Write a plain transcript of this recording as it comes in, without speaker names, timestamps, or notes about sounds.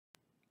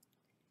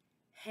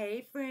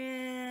Hey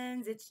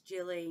friends, it's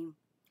Jilly.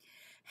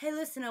 Hey,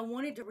 listen, I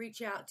wanted to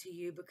reach out to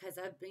you because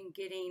I've been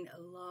getting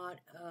a lot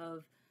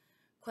of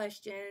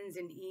questions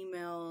and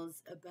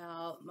emails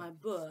about my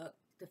book,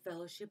 The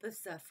Fellowship of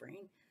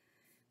Suffering.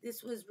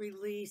 This was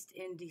released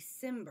in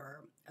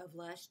December of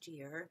last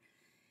year.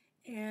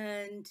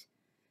 And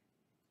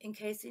in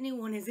case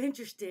anyone is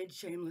interested,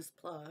 shameless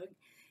plug,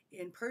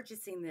 in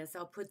purchasing this,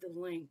 I'll put the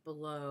link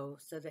below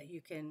so that you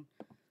can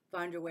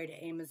find your way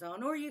to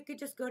Amazon, or you could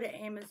just go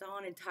to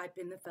Amazon and type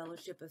in The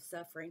Fellowship of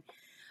Suffering.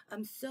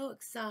 I'm so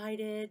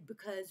excited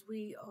because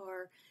we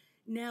are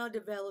now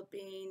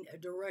developing a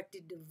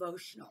directed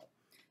devotional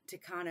to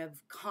kind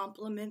of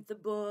complement the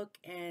book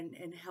and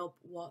help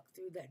walk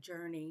through that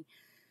journey.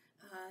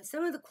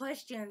 Some of the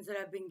questions that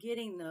I've been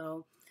getting,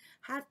 though,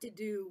 have to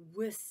do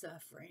with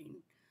suffering.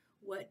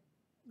 What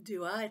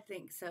do I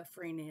think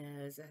suffering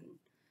is? And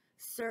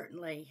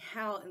certainly,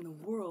 how in the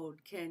world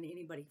can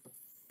anybody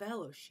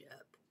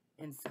fellowship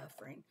in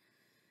suffering?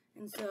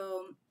 And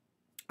so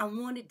I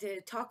wanted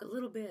to talk a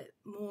little bit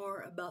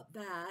more about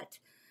that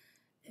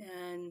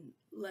and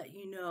let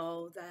you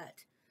know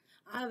that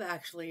I've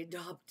actually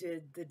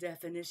adopted the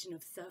definition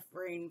of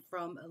suffering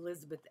from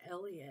Elizabeth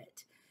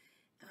Elliot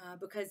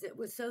because it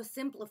was so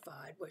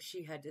simplified what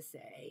she had to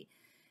say.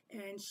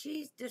 And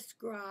she's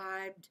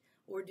described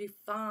or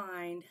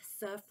defined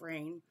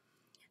suffering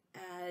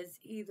as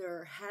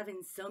either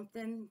having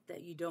something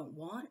that you don't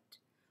want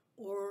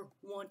or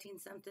wanting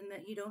something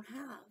that you don't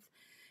have.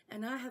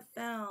 And I have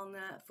found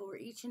that for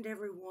each and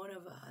every one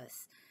of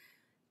us,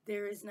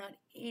 there is not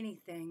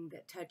anything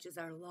that touches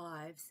our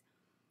lives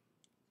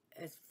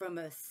as from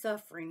a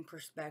suffering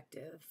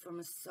perspective, from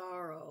a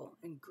sorrow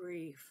and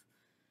grief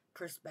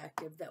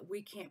perspective, that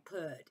we can't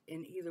put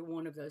in either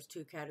one of those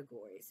two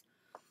categories.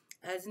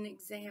 As an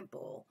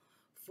example,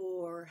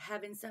 for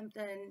having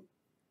something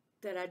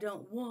that I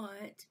don't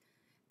want,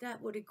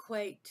 that would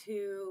equate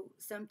to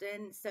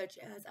something such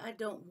as I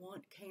don't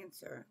want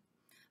cancer.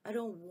 I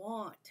don't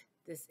want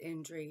this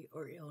injury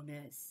or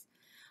illness.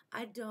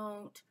 I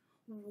don't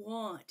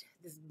want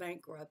this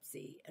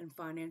bankruptcy and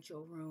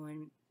financial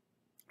ruin.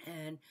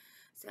 And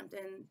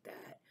something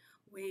that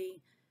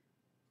we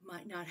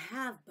might not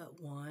have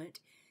but want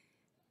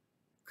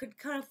could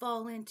kind of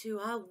fall into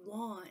I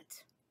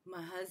want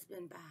my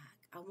husband back.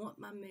 I want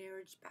my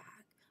marriage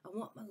back. I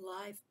want my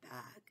life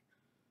back.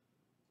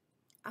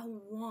 I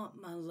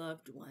want my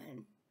loved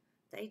one.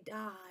 They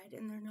died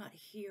and they're not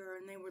here,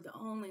 and they were the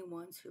only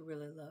ones who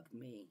really loved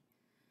me.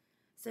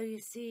 So you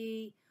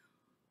see,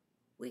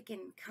 we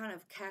can kind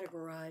of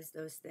categorize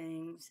those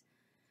things.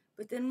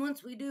 But then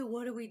once we do,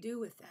 what do we do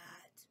with that?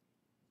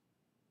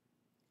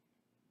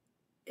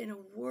 In a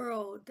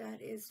world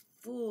that is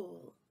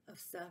full of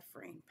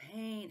suffering,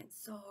 pain, and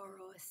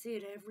sorrow, I see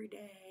it every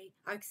day.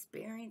 I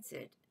experience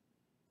it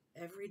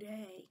every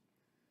day.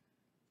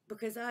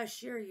 Because I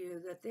assure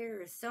you that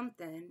there is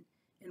something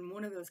in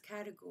one of those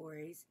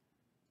categories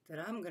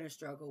that I'm going to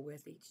struggle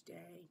with each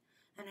day.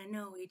 And I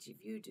know each of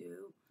you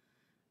do.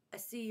 I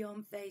see you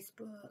on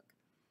Facebook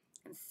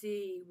and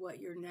see what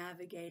you're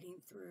navigating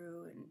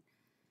through. And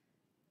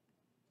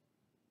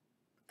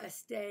I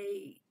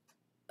stay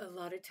a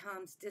lot of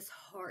times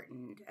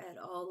disheartened at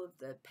all of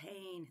the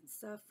pain and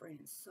suffering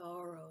and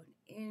sorrow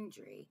and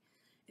injury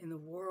in the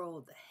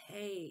world, the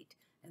hate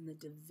and the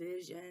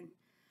division.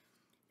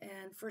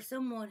 And for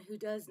someone who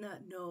does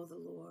not know the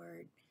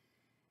Lord,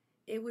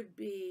 it would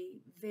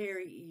be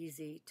very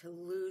easy to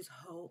lose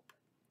hope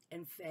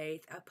and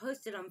faith. I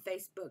posted on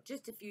Facebook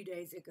just a few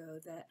days ago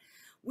that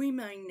we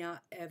may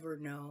not ever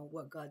know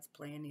what God's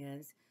plan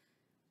is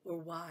or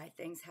why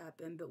things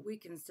happen, but we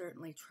can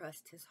certainly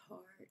trust His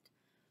heart.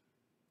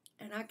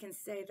 And I can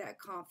say that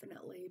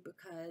confidently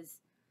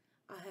because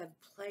I have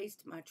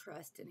placed my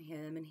trust in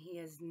Him, and He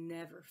has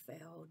never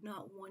failed,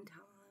 not one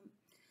time.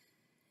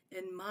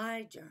 In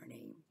my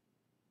journey,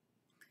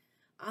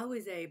 I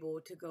was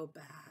able to go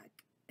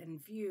back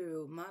and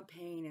view my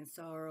pain and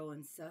sorrow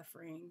and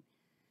suffering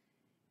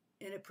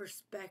in a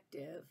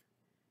perspective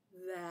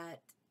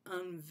that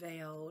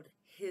unveiled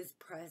His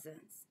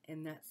presence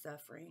in that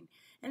suffering.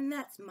 And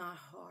that's my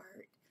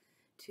heart,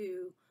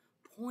 to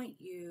point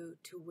you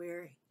to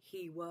where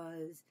He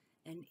was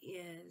and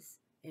is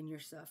in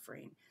your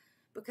suffering.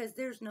 Because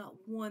there's not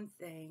one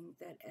thing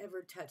that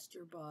ever touched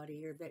your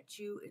body or that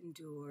you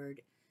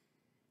endured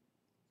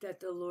that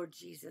the Lord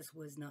Jesus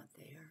was not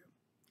there.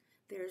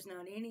 There's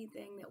not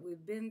anything that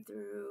we've been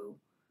through,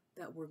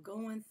 that we're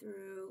going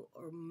through,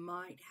 or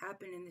might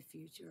happen in the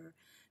future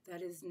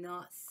that is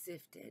not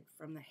sifted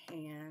from the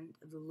hand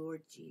of the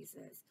Lord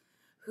Jesus,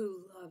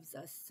 who loves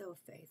us so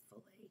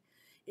faithfully.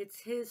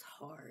 It's His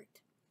heart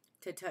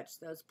to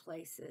touch those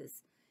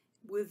places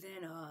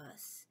within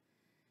us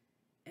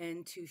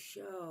and to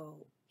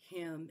show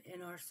Him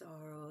in our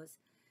sorrows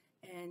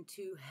and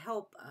to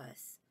help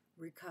us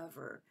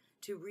recover,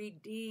 to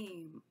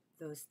redeem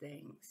those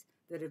things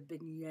that have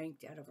been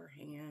yanked out of our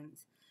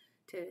hands,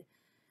 to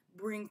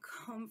bring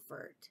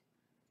comfort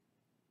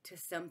to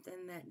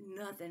something that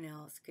nothing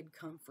else could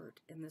comfort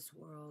in this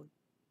world.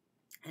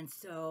 And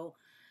so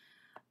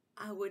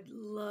I would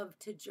love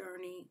to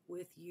journey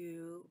with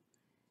you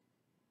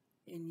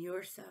in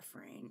your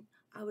suffering.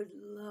 I would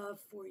love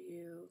for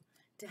you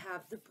to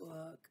have the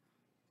book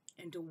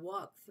and to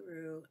walk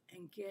through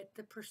and get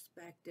the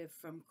perspective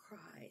from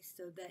Christ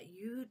so that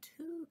you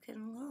too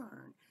can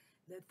learn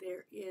that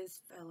there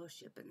is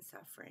fellowship in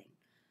suffering.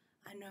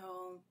 I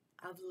know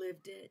I've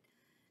lived it,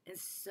 and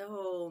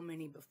so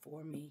many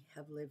before me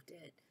have lived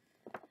it.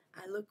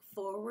 I look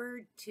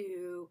forward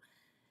to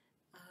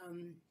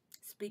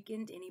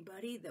speaking to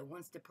anybody that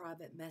wants to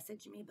private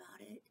message me about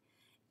it.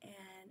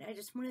 And I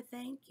just want to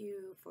thank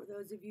you for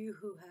those of you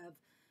who have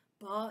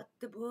bought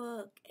the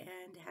book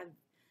and have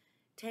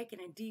taken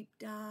a deep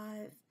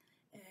dive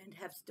and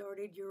have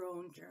started your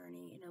own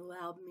journey and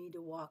allowed me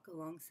to walk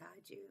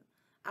alongside you.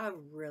 I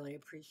really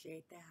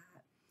appreciate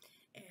that.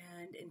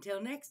 And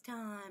until next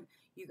time,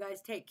 you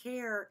guys take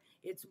care.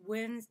 It's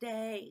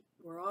Wednesday.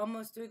 We're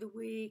almost through the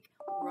week.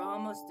 We're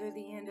almost through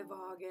the end of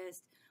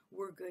August.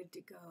 We're good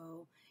to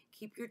go.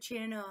 Keep your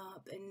chin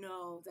up and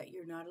know that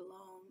you're not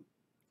alone.